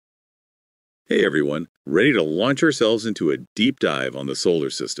Hey everyone, ready to launch ourselves into a deep dive on the solar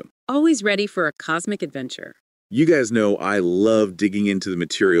system. Always ready for a cosmic adventure. You guys know I love digging into the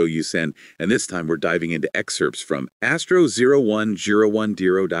material you send, and this time we're diving into excerpts from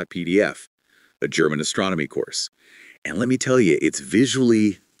Astro01010.pdf, a German astronomy course. And let me tell you, it's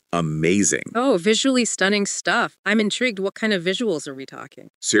visually amazing. Oh, visually stunning stuff. I'm intrigued. What kind of visuals are we talking?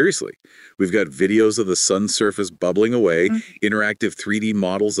 Seriously, we've got videos of the sun's surface bubbling away, Mm. interactive 3D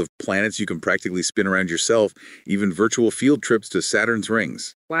models of planets you can practically spin around yourself, even virtual field trips to Saturn's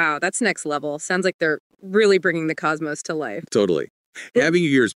rings. Wow, that's next level. Sounds like they're really bringing the cosmos to life. Totally. It- Having you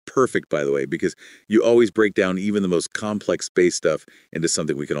here is perfect, by the way, because you always break down even the most complex space stuff into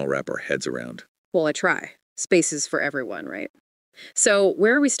something we can all wrap our heads around. Well, I try. Space is for everyone, right? So,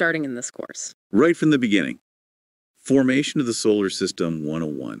 where are we starting in this course? Right from the beginning. Formation of the Solar System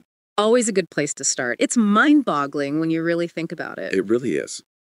 101. Always a good place to start. It's mind-boggling when you really think about it. It really is.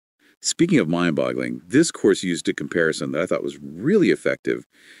 Speaking of mind-boggling, this course used a comparison that I thought was really effective,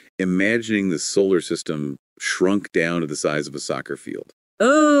 imagining the solar system shrunk down to the size of a soccer field.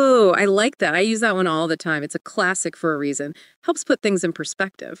 Oh, I like that. I use that one all the time. It's a classic for a reason. Helps put things in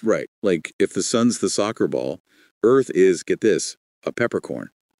perspective. Right. Like if the sun's the soccer ball, Earth is, get this, a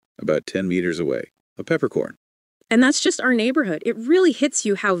peppercorn, about 10 meters away. A peppercorn. And that's just our neighborhood. It really hits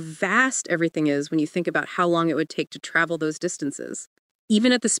you how vast everything is when you think about how long it would take to travel those distances,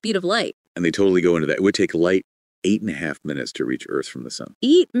 even at the speed of light. And they totally go into that. It would take light 8.5 minutes to reach Earth from the sun.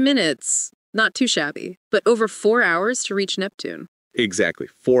 8 minutes, not too shabby, but over 4 hours to reach Neptune. Exactly.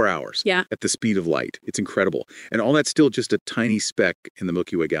 4 hours. Yeah. At the speed of light. It's incredible. And all that's still just a tiny speck in the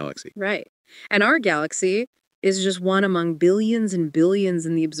Milky Way galaxy. Right. And our galaxy is just one among billions and billions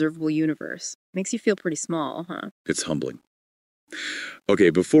in the observable universe. Makes you feel pretty small, huh? It's humbling. Okay,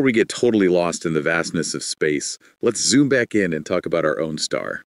 before we get totally lost in the vastness of space, let's zoom back in and talk about our own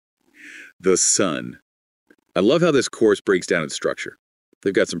star. The sun. I love how this course breaks down its structure.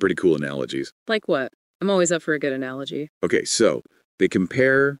 They've got some pretty cool analogies. Like what? I'm always up for a good analogy. Okay, so they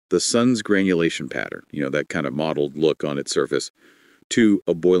compare the sun's granulation pattern, that kind of mottled look on its surface, to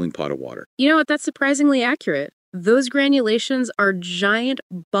a boiling pot of water. You know what? That's surprisingly accurate. Those granulations are giant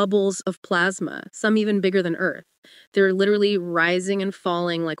bubbles of plasma, some even bigger than Earth. They're literally rising and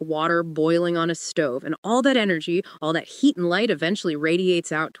falling like water boiling on a stove, and all that energy, all that heat and light eventually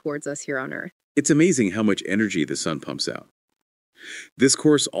radiates out towards us here on Earth. It's amazing how much energy the sun pumps out. This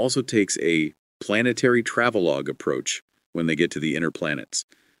course also takes a planetary travelogue approach when they get to the inner planets.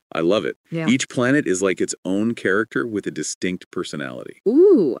 I love it. Yeah. Each planet is like its own character with a distinct personality.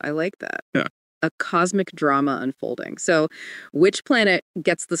 Ooh, I like that. Yeah. A cosmic drama unfolding. So, which planet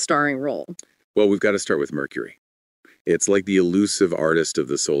gets the starring role? Well, we've got to start with Mercury. It's like the elusive artist of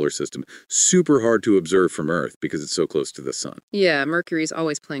the solar system, super hard to observe from Earth because it's so close to the sun. Yeah, Mercury's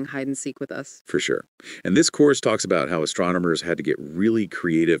always playing hide and seek with us. For sure. And this course talks about how astronomers had to get really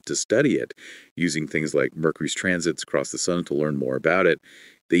creative to study it, using things like Mercury's transits across the sun to learn more about it.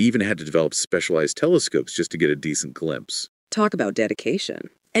 They even had to develop specialized telescopes just to get a decent glimpse. Talk about dedication.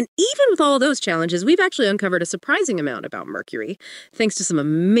 And even with all of those challenges, we've actually uncovered a surprising amount about Mercury, thanks to some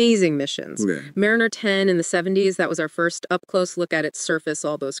amazing missions. Okay. Mariner 10 in the 70s, that was our first up-close look at its surface,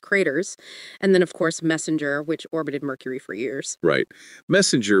 all those craters. And then, of course, Messenger, which orbited Mercury for years. Right.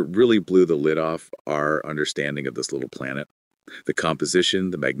 Messenger really blew the lid off our understanding of this little planet. The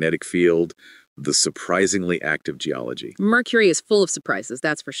composition, the magnetic field, the surprisingly active geology. Mercury is full of surprises,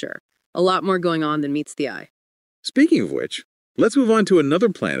 that's for sure. A lot more going on than meets the eye. Speaking of which, let's move on to another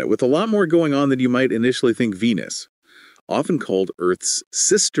planet with a lot more going on than you might initially think: Venus, often called Earth's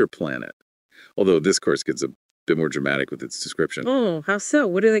sister planet. Although this course gets a bit more dramatic with its description. Oh, how so?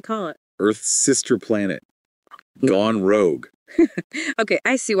 What do they call it? Earth's sister planet. Gone rogue. Okay,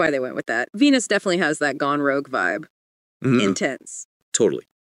 I see why they went with that. Venus definitely has that gone rogue vibe. Mhm. Intense. Totally.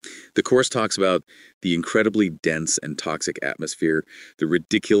 The course talks about the incredibly dense and toxic atmosphere, the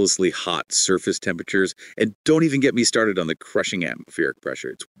ridiculously hot surface temperatures, and don't even get me started on the crushing atmospheric pressure.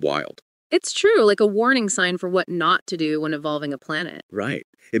 It's wild. It's true, like a warning sign for what not to do when evolving a planet. Right.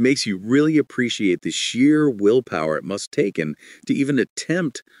 It makes you really appreciate the sheer willpower it must take to even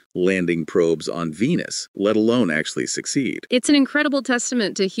attempt landing probes on Venus, let alone actually succeed. It's an incredible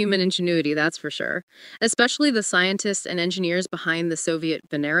testament to human ingenuity, that's for sure. Especially the scientists and engineers behind the Soviet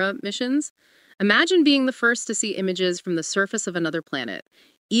Venera missions. Imagine being the first to see images from the surface of another planet,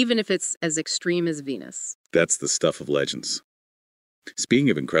 even if it's as extreme as Venus. That's the stuff of legends. Speaking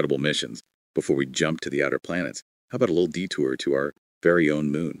of incredible missions, before we jump to the outer planets, how about a little detour to our very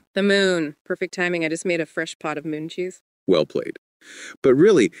own moon? The moon. Perfect timing. I just made a fresh pot of moon cheese. Well played. But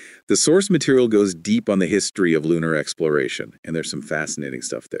really, the source material goes deep on the history of lunar exploration, and there's some fascinating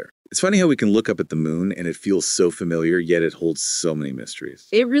stuff there. It's funny how we can look up at the moon and it feels so familiar, yet it holds so many mysteries.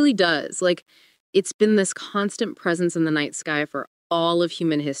 It really does. Like, it's been this constant presence in the night sky for all of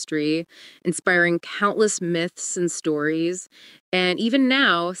human history, inspiring countless myths and stories. And even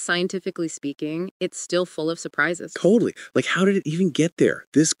now, scientifically speaking, it's still full of surprises. Totally. Like, how did it even get there?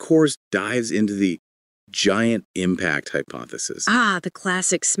 This course dives into the giant impact hypothesis. Ah, the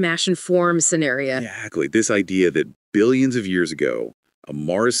classic smash and form scenario. Exactly. This idea that billions of years ago, a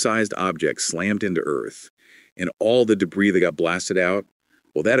Mars-sized object slammed into Earth, and all the debris that got blasted out,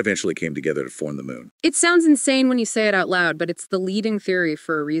 well, that eventually came together to form the moon. It sounds insane when you say it out loud, but it's the leading theory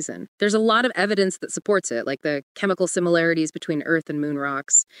for a reason. There's a lot of evidence that supports it, like the chemical similarities between Earth and moon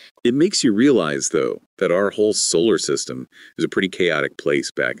rocks. It makes you realize, though, that our whole solar system is a pretty chaotic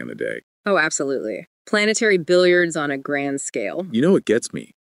place back in the day. Oh, absolutely. Planetary billiards on a grand scale. You know what gets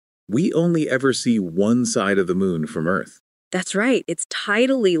me? We only ever see one side of the moon from Earth. That's right. It's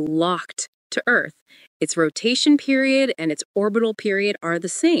tidally locked to Earth. Its rotation period and its orbital period are the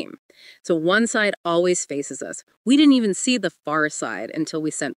same. So one side always faces us. We didn't even see the far side until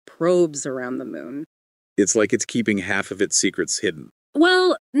we sent probes around the moon. It's like it's keeping half of its secrets hidden.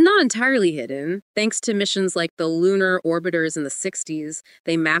 Well, not entirely hidden. Thanks to missions like the lunar orbiters in the 60s,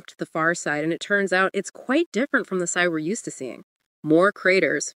 they mapped the far side, and it turns out it's quite different from the side we're used to seeing. More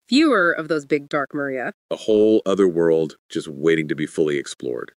craters, fewer of those big dark Maria. A whole other world just waiting to be fully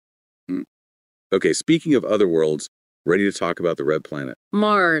explored. Okay, speaking of other worlds, ready to talk about the red planet?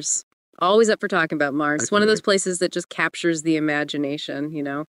 Mars. Always up for talking about Mars. I One of can- those places that just captures the imagination, you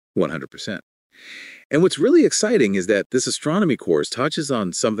know? 100%. And what's really exciting is that this astronomy course touches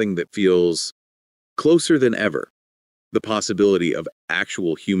on something that feels closer than ever, the possibility of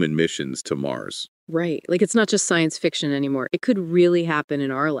actual human missions to Mars. Right. Like, it's not just science fiction anymore. It could really happen in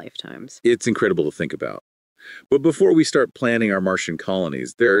our lifetimes. It's incredible to think about. But before we start planning our Martian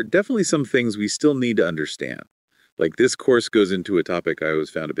colonies, there are definitely some things we still need to understand. Like this course goes into a topic I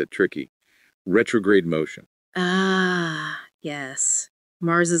always found a bit tricky: retrograde motion. Ah, yes.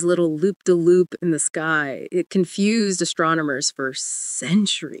 Mars's little loop-de-loop in the sky. It confused astronomers for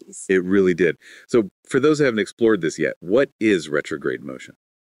centuries. It really did. So for those who haven't explored this yet, what is retrograde motion?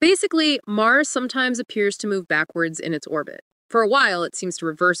 Basically, Mars sometimes appears to move backwards in its orbit. For a while, it seems to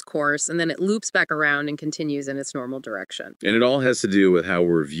reverse course, and then it loops back around and continues in its normal direction. And it all has to do with how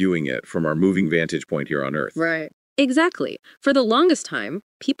we're viewing it from our moving vantage point here on Earth. Right. Exactly. For the longest time,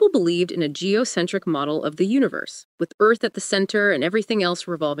 people believed in a geocentric model of the universe, with Earth at the center and everything else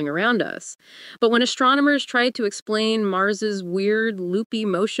revolving around us. But when astronomers tried to explain Mars's weird, loopy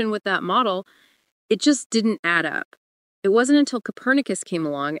motion with that model, it just didn't add up. It wasn't until Copernicus came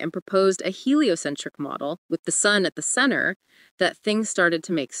along and proposed a heliocentric model, with the sun at the center, that things started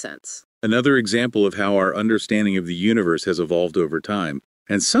to make sense. Another example of how our understanding of the universe has evolved over time.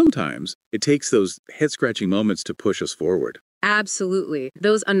 And sometimes it takes those head-scratching moments to push us forward. Absolutely.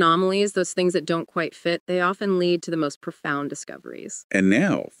 Those anomalies, those things that don't quite fit, they often lead to the most profound discoveries. And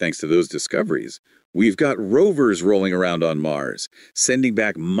now, thanks to those discoveries, we've got rovers rolling around on Mars, sending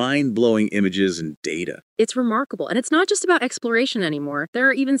back mind-blowing images and data. It's remarkable. And it's not just about exploration anymore. There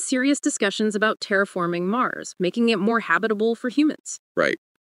are even serious discussions about terraforming Mars, making it more habitable for humans. Right.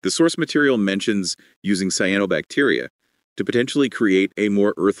 The source material mentions using cyanobacteria to potentially create a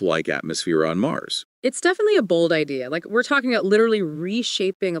more Earth-like atmosphere on Mars. It's definitely a bold idea. Like, we're talking about literally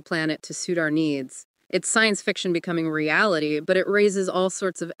reshaping a planet to suit our needs. It's science fiction becoming reality, but it raises all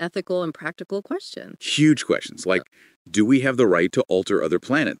sorts of ethical and practical questions. Huge questions like, do we have the right to alter other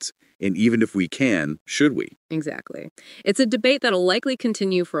planets? And even if we can, should we? Exactly. It's a debate that'll likely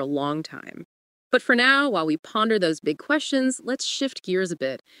continue for a long time. But for now, while we ponder those big questions, let's shift gears a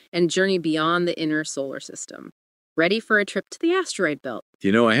bit and journey beyond the inner solar system. Ready for a trip to the asteroid belt?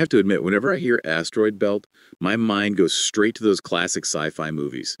 You know, I have to admit, whenever I hear asteroid belt, my mind goes straight to those classic sci-fi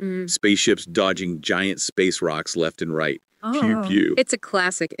movies. Spaceships dodging giant space rocks left and right. Pew, pew. It's a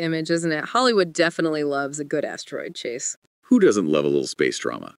classic image, isn't it? Hollywood definitely loves a good asteroid chase. Who doesn't love a little space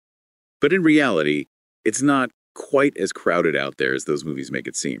drama? But in reality, it's not quite as crowded out there as those movies make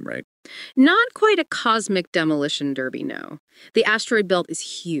it seem, right? Not quite a cosmic demolition derby, no. The asteroid belt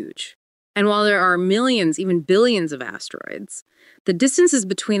is huge. And while there are millions, even billions of asteroids, the distances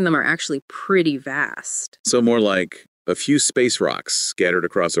between them are actually pretty vast. So more like a few space rocks scattered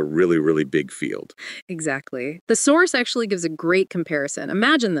across a really, really big field. Exactly. The source actually gives a great comparison.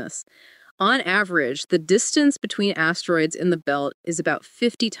 Imagine this. On average, the distance between asteroids in the belt is about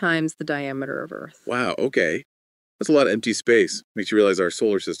 50 times the diameter of Earth. Wow, okay. That's a lot of empty space. Makes you realize our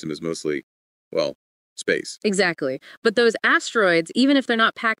solar system is mostly, well, Space. Exactly. But those asteroids, even if they're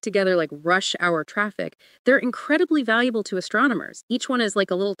not packed together like rush hour traffic, they're incredibly valuable to astronomers. Each one is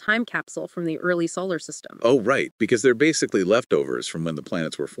like a little time capsule from the early solar system. Oh, right, because they're basically leftovers from when the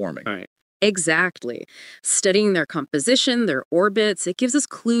planets were forming. Right. Exactly. Studying their composition, their orbits, it gives us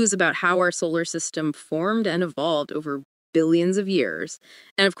clues about how our solar system formed and evolved over billions of years.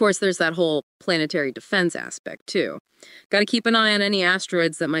 And of course, there's that whole planetary defense aspect, too. Got to keep an eye on any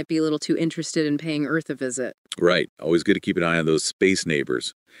asteroids that might be a little too interested in paying Earth a visit. Right, always good to keep an eye on those space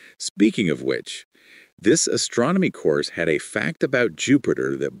neighbors. Speaking of which, this astronomy course had a fact about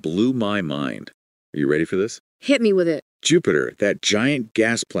Jupiter that blew my mind. Are you ready for this? Hit me with it. Jupiter, that giant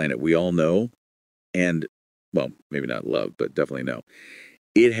gas planet we all know, and, well, maybe not love, but definitely know.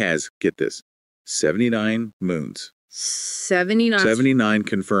 It has, get this, 79 moons. 79. 79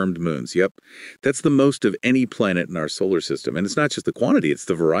 confirmed moons, yep. That's the most of any planet in our solar system. And it's not just the quantity, it's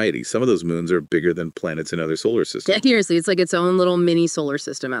the variety. Some of those moons are bigger than planets in other solar systems. Yeah, seriously, it's like its own little mini solar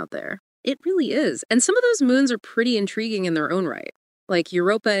system out there. It really is. And some of those moons are pretty intriguing in their own right. Like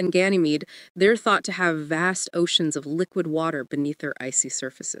Europa and Ganymede, they're thought to have vast oceans of liquid water beneath their icy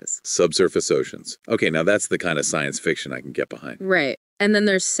surfaces. Subsurface oceans. Okay, now that's the kind of science fiction I can get behind. Right. And then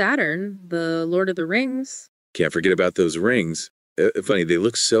there's Saturn, the Lord of the Rings. Can't forget about those rings. Funny, they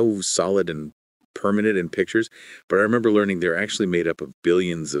look so solid and permanent in pictures, but I remember learning they're actually made up of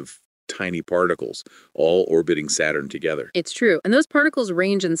billions of tiny particles, all orbiting Saturn together. It's true. And those particles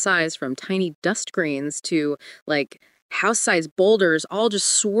range in size from tiny dust grains to, like, house-sized boulders, all just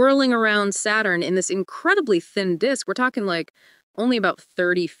swirling around Saturn in this incredibly thin disk. We're talking, like, only about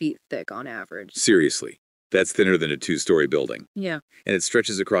 30 feet thick on average. Seriously. That's thinner than a two-story building. Yeah. And it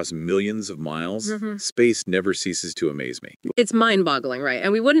stretches across millions of miles. Space never ceases to amaze me. It's mind-boggling, right?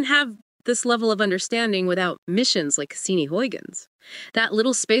 And we wouldn't have this level of understanding without missions like Cassini-Huygens. That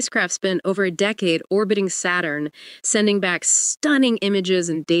little spacecraft spent over a decade orbiting Saturn, sending back stunning images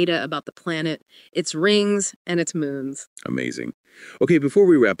and data about the planet, its rings, and its moons. Amazing. Okay, before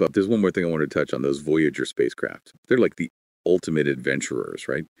we wrap up, there's one more thing I want to touch on, those Voyager spacecraft. They're like the ultimate adventurers,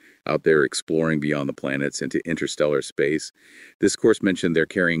 right? Out there exploring beyond the planets into interstellar space. This course mentioned they're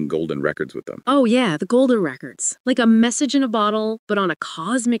carrying golden records with them. Oh yeah, the golden records. Like a message in a bottle, but on a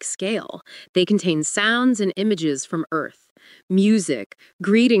cosmic scale. They contain sounds and images from Earth, music,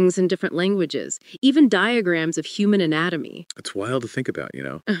 greetings in different languages, even diagrams of human anatomy. It's wild to think about, you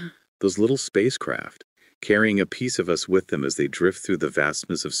know? Those little spacecraft, carrying a piece of us with them as they drift through the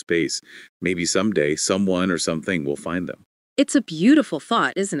vastness of space. Maybe someday, someone or something will find them. It's a beautiful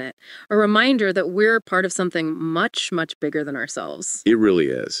thought, isn't it? A reminder that we're part of something much, much bigger than ourselves. It really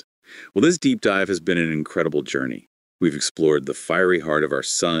is. Well, this deep dive has been an incredible journey. We've explored the fiery heart of our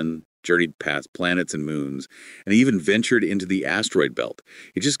sun, journeyed past planets and moons, and even ventured into the asteroid belt.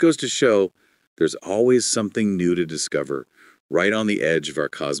 It just goes to show there's always something new to discover right on the edge of our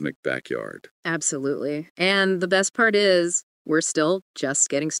cosmic backyard. Absolutely. And the best part is, we're still just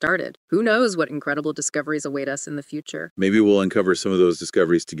getting started. Who knows what incredible discoveries await us in the future? Maybe we'll uncover some of those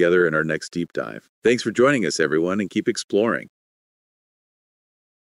discoveries together in our next deep dive. Thanks for joining us, everyone, and keep exploring.